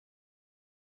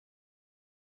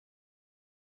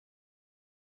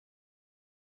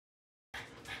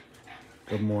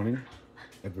Good morning,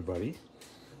 everybody.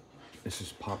 This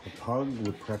is Papa Pug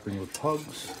with Prepping with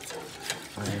Pugs.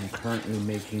 I am currently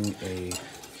making a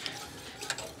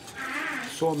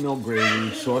sawmill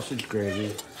gravy, sausage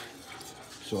gravy.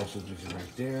 Sausage is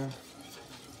right there.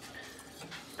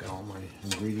 Got all my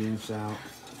ingredients out.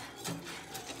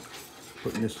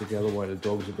 Putting this together while the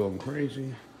dogs are going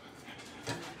crazy.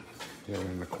 They're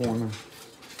in the corner.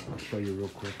 I'll show you real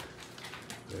quick.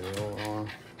 There they all are.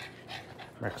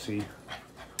 Rexy,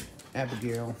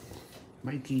 Abigail,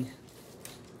 Mikey,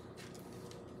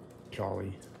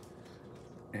 Charlie,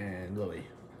 and Lily.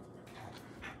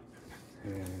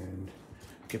 And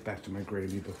get back to my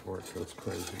gravy before it goes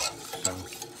crazy. So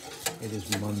it is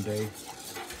Monday,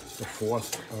 the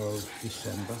 4th of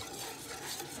December,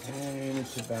 and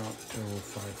it's about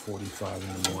 5:45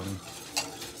 in the morning.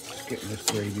 Just getting this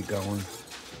gravy going.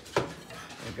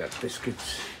 I got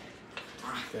biscuits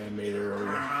that I made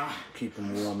earlier, keep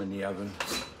them warm in the oven.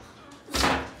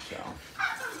 So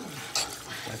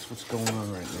that's what's going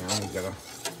on right now. We gotta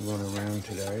run around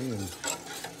today and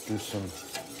do some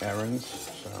errands.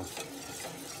 So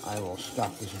I will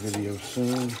stop this video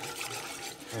soon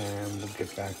and we'll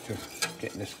get back to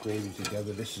getting this gravy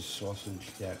together. This is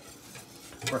sausage, that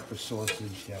breakfast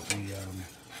sausage that we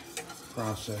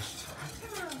processed.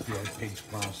 We had pigs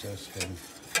processed, and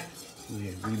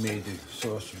we made the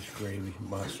sausage gravy,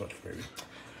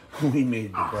 we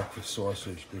made the breakfast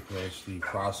sausage because the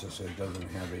processor doesn't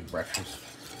have a breakfast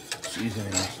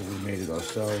seasoning, so we made it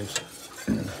ourselves.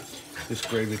 This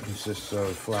gravy consists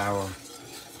of flour,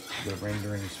 the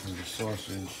renderings from the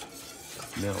sausage,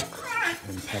 milk,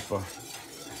 and pepper.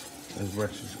 As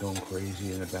Rex is going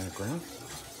crazy in the background.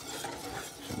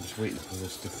 So I'm just waiting for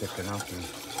this to thicken up and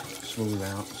smooth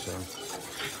out. So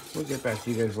we'll get back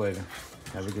to you guys later.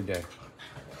 Have a good day.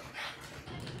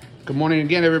 Good morning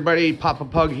again, everybody. Papa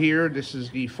Pug here. This is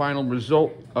the final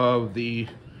result of the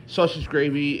sausage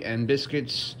gravy and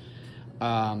biscuits.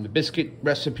 The biscuit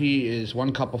recipe is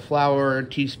 1 cup of flour, a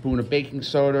teaspoon of baking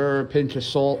soda, a pinch of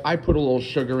salt. I put a little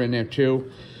sugar in there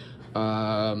too.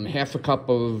 Half a cup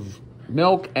of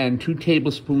milk and 2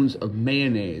 tablespoons of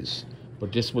mayonnaise.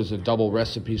 But this was a double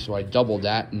recipe, so I doubled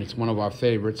that, and it's one of our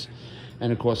favorites.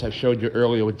 And of course, I showed you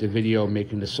earlier with the video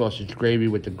making the sausage gravy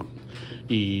with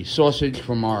the sausage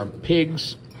from our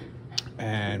pigs,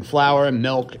 and flour and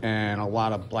milk and a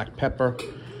lot of black pepper.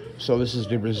 So this is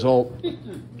the result.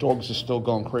 Dogs are still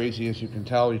going crazy, as you can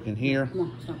tell, you can hear.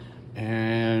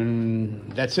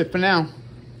 And that's it for now.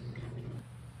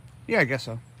 Yeah, I guess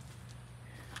so.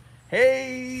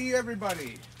 Hey,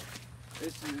 everybody.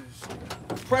 This is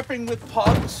Prepping with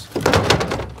Pugs.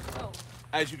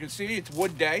 As you can see, it's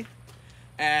wood day.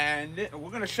 And we're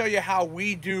going to show you how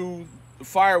we do the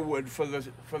firewood for the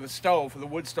stove, for the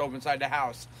wood stove inside the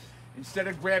house. Instead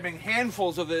of grabbing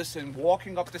handfuls of this and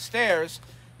walking up the stairs,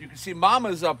 you can see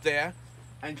Mama's up there,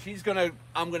 and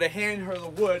I'm gonna hand her the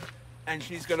wood, and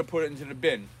she's gonna put it into the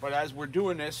bin. But as we're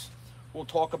doing this, we'll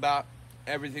talk about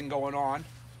everything going on,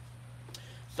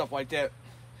 stuff like that.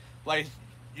 Like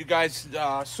you guys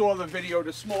saw the video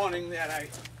this morning that I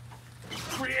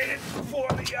created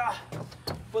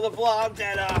for the vlog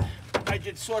that I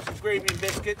did sausage gravy and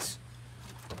biscuits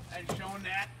and showing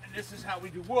that, and this is how we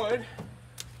do wood.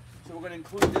 So we're going to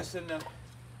include this in the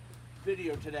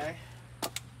video today.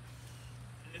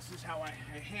 And this is how I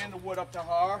hand the wood up to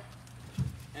her,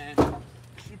 and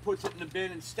she puts it in the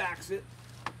bin and stacks it.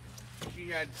 She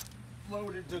had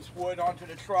loaded this wood onto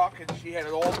the truck, and she had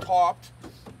it all tarped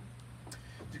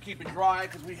to keep it dry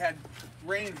because we had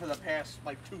rain for the past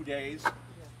like 2 days.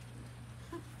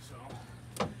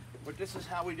 But this is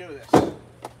how we do this.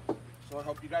 So I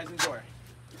hope you guys enjoy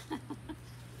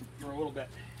for a little bit.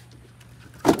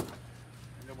 And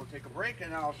then we'll take a break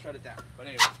and I'll shut it down. But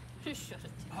anyway,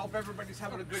 I hope everybody's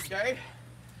having a good day.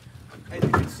 As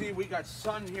you can see, we got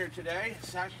sun here today.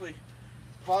 It's actually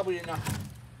probably in the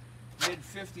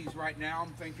mid-50s right now,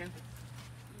 I'm thinking.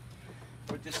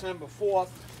 But December 4th,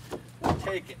 we'll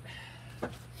take it.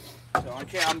 So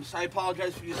I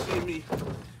apologize for you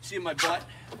seeing my butt.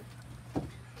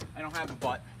 I don't have a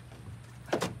butt.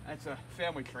 That's a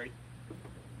family trait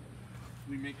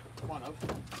we make fun of.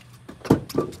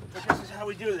 But this is how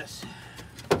we do this.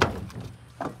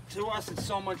 To us, it's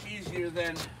so much easier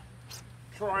than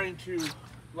trying to,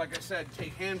 like I said,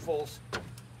 take handfuls,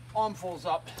 armfuls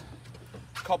up,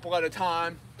 a couple at a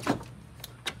time,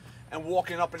 and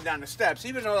walking up and down the steps.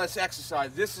 Even though that's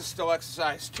exercise, this is still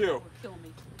exercise too. It will kill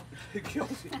me. It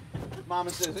kills you. Mama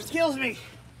says, it kills me.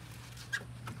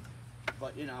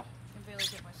 But you know. I can barely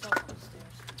get myself up the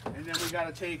stairs. And then we got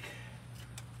to take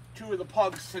 2 of the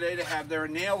pugs today to have their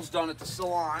nails done at the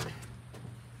salon.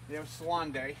 There's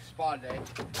salon day, spa day.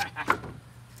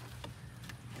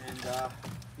 And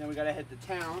then we gotta head to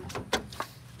town,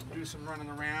 do some running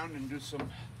around and do some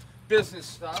business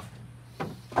stuff.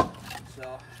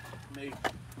 So, maybe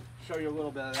show you a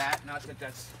little bit of that. Not that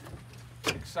that's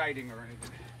exciting or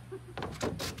anything.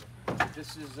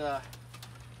 This is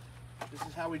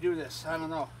how we do this. I don't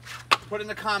know. Put in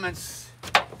the comments,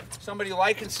 somebody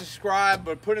like and subscribe,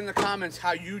 but put in the comments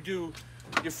how you do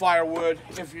your firewood,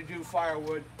 if you do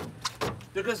firewood,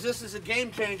 because this is a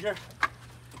game changer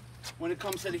when it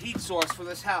comes to the heat source for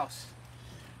this house.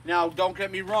 Now, don't get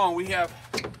me wrong, we have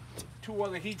two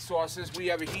other heat sources. We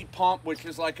have a heat pump, which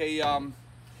is like a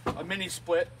mini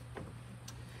split,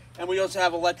 and we also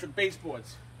have electric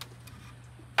baseboards.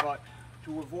 But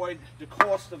to avoid the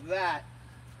cost of that,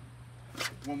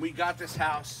 when we got this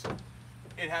house,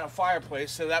 it had a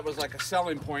fireplace, so that was like a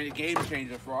selling point, a game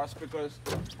changer for us, because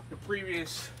the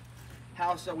previous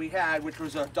house that we had, which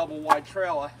was a double wide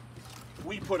trailer,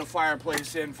 we put a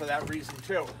fireplace in for that reason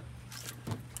too,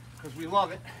 because we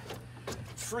love it.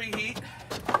 It's free heat.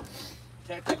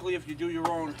 Technically, if you do your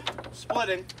own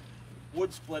splitting,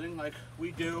 wood splitting like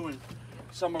we do and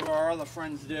some of our other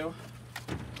friends do,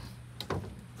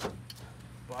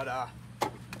 but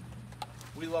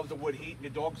we love the wood heat, and the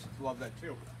dogs love that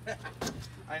too.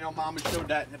 I know Mama showed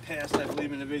that in the past, I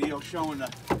believe, in the video showing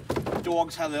the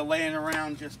dogs how they're laying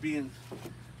around just being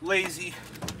lazy.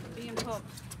 Being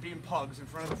pugs. Being pugs in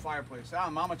front of the fireplace. Ah,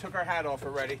 Mama took her hat off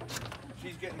already.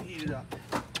 She's getting heated up.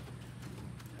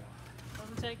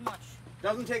 Doesn't take much.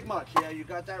 Doesn't take much, yeah, you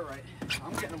got that right.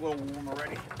 I'm getting a little warm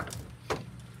already.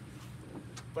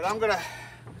 But I'm gonna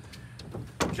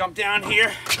jump down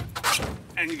here,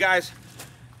 and you guys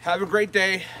have a great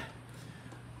day.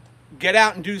 Get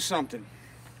out and do something.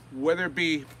 Whether it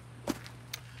be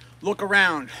look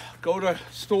around, go to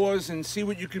stores and see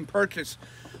what you can purchase.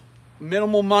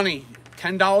 Minimal money,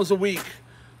 $10 a week.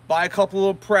 Buy a couple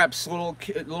of preps,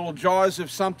 little jars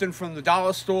of something from the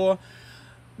dollar store.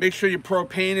 Make sure your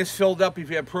propane is filled up if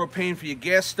you have propane for your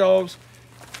gas stoves.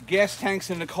 Gas tanks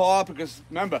in the car, because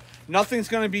remember, nothing's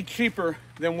going to be cheaper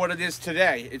than what it is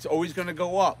today. It's always going to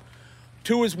go up.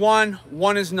 2 is 1,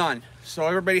 1 is none. So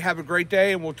everybody have a great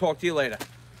day, and we'll talk to you later.